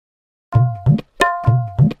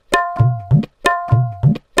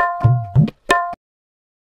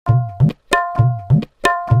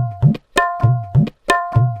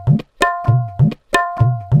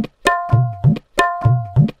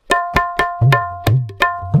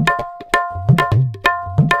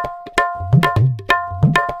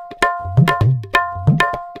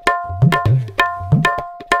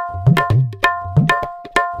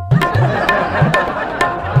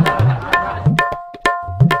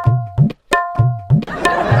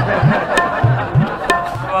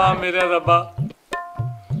मेरे रब्बा।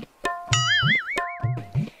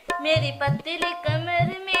 मेरी पतली कमर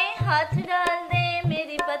में हाथ डाल दे,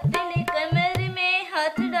 मेरी पतली कमर में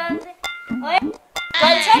हाथ डाल दे। ओए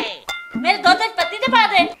चल चल मेरे दो तक पत्ती ते पा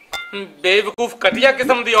दे। बेवकूफ घटिया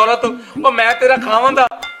किस्म दी औरत, ओ मैं तेरा खावंदा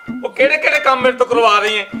ओ केड़े-केड़े काम मेरे तो करवा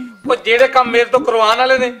रही है। ओ जेड़े काम मेरे तो करवाने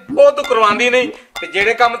वाले ने ओ तू करवांदी नहीं, ते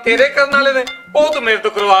जेड़े काम तेरे करने वाले ने ओ तू मेरे तो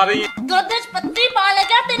करवा रही है। दुध च पत्ती पा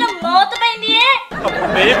लगा तेरे मौत पैंदी है।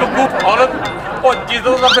 बेवकूफ औरत, ओ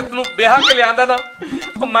जिदों दा मैं तैनूं ब्याह के लियांदा ना,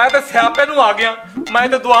 ओ मैं ते स्यापे नूं आ गया। मैं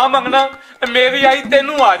ते दुआ मंगना मेरी आई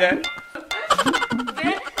तैनूं आ जाए।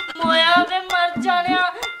 वे मोया वे मर जानिया,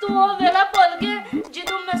 तू ओ वेला भुल के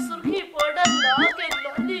जिदों मैं सुर्खी पाउडर ला के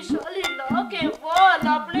लाली शाली ला के वाल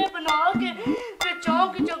अपने बना के ते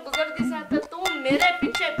चौक चो गुजरदी सा ते तू मेरे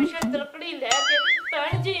पीछे पीछे तलकड़ी लेके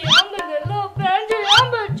भैन जी अंब ले लो, भैन जी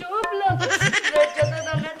अंब चूप लो। वे जदों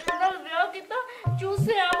दा मैं तेरे नाल विआह कीता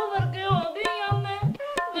चूसे अंब वर्गे हो गई आ मैं।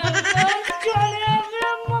 वे मर जानिया वे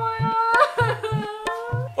मोया।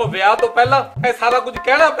 ओ विआह तो पहला ए सारा कुछ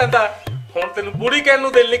कहना पैंदा है, हुण तैनूं बूढ़ी कहण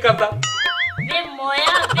नूं दिल नहीं करदा। वे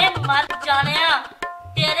मोया वे मर जानिया,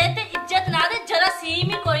 तेरे ते इज्जत ना दे जरा सीम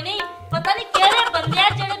ही कोई नहीं। पता नहीं केड़े बंदे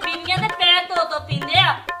जेड़े बीवियां दे पैर तो पींदे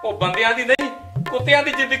आ। ओ बंदियां दी नहीं कुत्तियां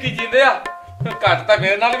दी जिंदगी जींदे आ, घट तां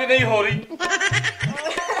मेरे नाल भी नहीं हो रही।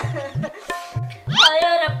 हाय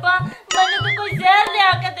रब्बा मैनू तो कोई जहर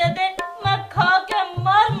लिया के दे दे, मैं खा के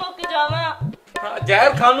मर मुक जावां। जहर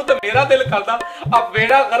खान नूं ते मेरा दिल करदा। अब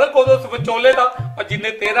बेड़ा गरक उदों विचोले दा और जिन्ने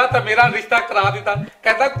तेरा ते मेरा रिश्ता करा दिता,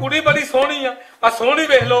 कहता कुड़ी बड़ी सोहनी आ सोहनी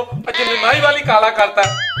वेख लो, जिन्ने माई वाली काला करता।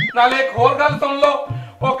 नाले एक होर गल सुन लो,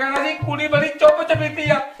 ओ कहना जी कुड़ी बड़ी चुप चपीती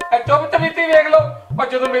आ, चुप चपीती वेख लो। और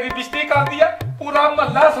जदों मेरी बिस्ती करदी आ पूरा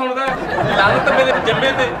महल्ला सुनदा है। लानत मेरे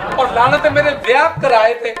जम्मे ते और लानत मेरे ब्याह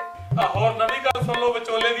कराए ते। होर नवी गल सुन लो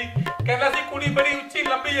विचोले दी, कहना सी कुड़ी बड़ी उच्ची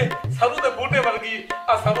लंबी है, सरू दे बूटे वर्गी।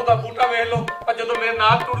 आ सरू दा बूटा वेख लो, और जदों मेरे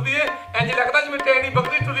नाल टुरदी है इंज लगदा जिवें टेढ़ी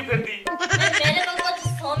बकरी टुरी फिरदी। मेरे कोल कुछ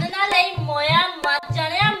सुन ना लई मोया मर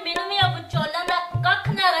जानिया, मैनू भी अब विचोला दा कख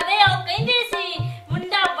ना रवे। ओ कहंदी सी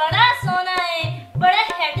मुंडा बड़ा सोहना है, बड़ा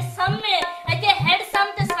हैंडसम है। इथे हैंडसम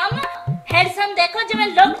ते हैंडसम देखो जिवें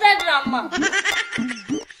लोग दा ड्रामा।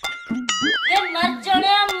 वे मर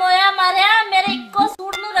जानिया मोया मारिया, मेरे इक्को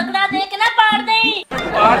सूट नू रगड़ा दे के ना पाड़ देई।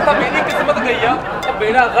 पाड़ तां मेरी किस्मत गई आ, ओ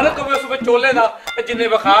बेड़ा गलत होवे उस विचोले दा जिन्ने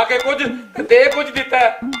विखा के कुछ ते दे कुछ दिता है।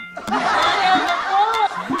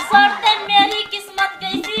 सरते मेरी किस्मत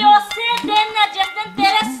गई सी उसे दिन जिस दिन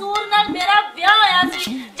तेरे सूर नाल मेरा ब्याह होया सी।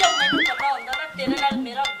 जब मैनू पता हुंदा ना तेरे नाल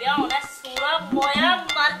मेरा ब्याह होना, सूरा मोया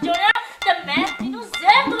मर जानिया ते मैं तेनू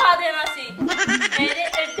जहर खवा देना सी। मेरे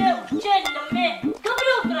एडे उच्चे लम्बे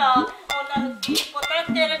गबरू भरा उन्हां नू की पता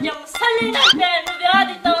तेरे जब मसली नाल मैनू ब्याह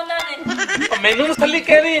दिता उन्हां ने। मैनू मसली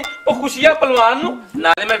कह रही है ओ खुशियां पलवान नू।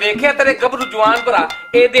 नाले मैं वेखिया तेरे गबरू जवान भरा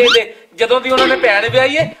ए दे जदों दी उन्होंने भैन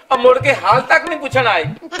ब्याही है और मुड़ के हाल तक नहीं पूछण आए।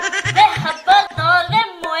 वे खबरदार वे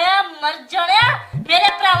मोया मर जानिया, मेरे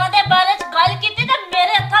भरावां दे बारे च गल कीती ते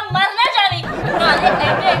मेरे हत्थां मर ना जावी। नाले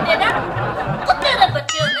एडे एडे ना कुत्ते दे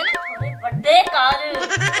बच्चे होंदे ने थोड़े बड्डे कर।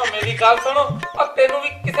 तो मेरी गल सुनो, और तेनू भी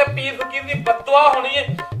किसे पीर फकीर दी बददुआ होनी है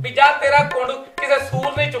भी जा तेरा कुंड किसे सूर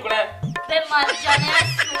नहीं चुकना है। वे मर जानिया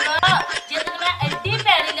सूरा, जे तैनूं मैं एडी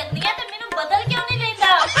भैड़ी लगदी है ते मैनू बदल क्यों नहीं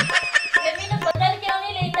लैंदा? वे मैनू बदल क्यों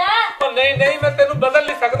नहीं लैंदा? नहीं नहीं मैं तेनू बदल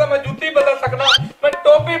नहीं सकदा। मैं जूती बदल सकना, मैं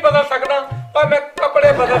टोपी बदल सकना, और मैं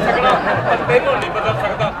कपड़े बदल सकना, पर तेनू नहीं बदल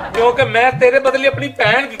सकदा क्योंकि मैं तेरे बदले अपनी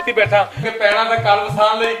भैन दित्ती बैठा कि भैणां दा घर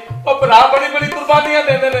वसान लई ओ भरा बड़ी बड़ी कुर्बानियां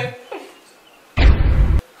देंदे ने।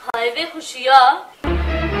 हाय वे खुशिया,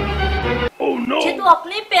 जे तू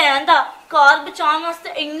अपनी भैन दा घर बचाने वास्ते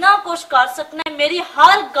इन्ना कुछ कर सकना है, मेरी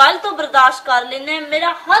हर गल तो बर्दाश्त कर लेना है,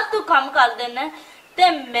 मेरा हर तू काम कर देना है, ते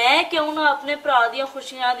मैं क्यों ना अपने भरा दी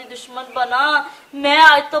खुशियां दी दुश्मन बना। मैं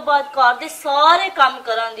आज तो बाद घर दे सारे काम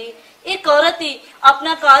करां दी। एक औरत ही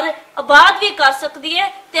अपना घर आबाद भी कर सकती है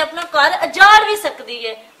ते अपना घर उजाड़ भी सकती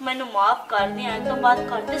है। मैनू माफ कर दी, आज तो बाद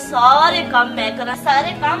घर दे सारे काम मैं करा,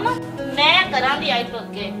 सारे काम मैं करा दी आज तो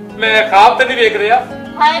अगे। मैं ख्वाब ते नहीं वेख रिहा।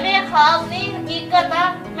 हाय वे ख्वाब नहीं हकीकत आ,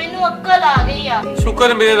 मैनू अक्ल आ गई आ।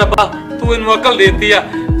 शुक्र मेरे रब्बा तू इनू अकल देती आ,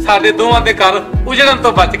 साडे दोवां दे घर उजड़न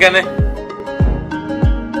तो बच गए ने।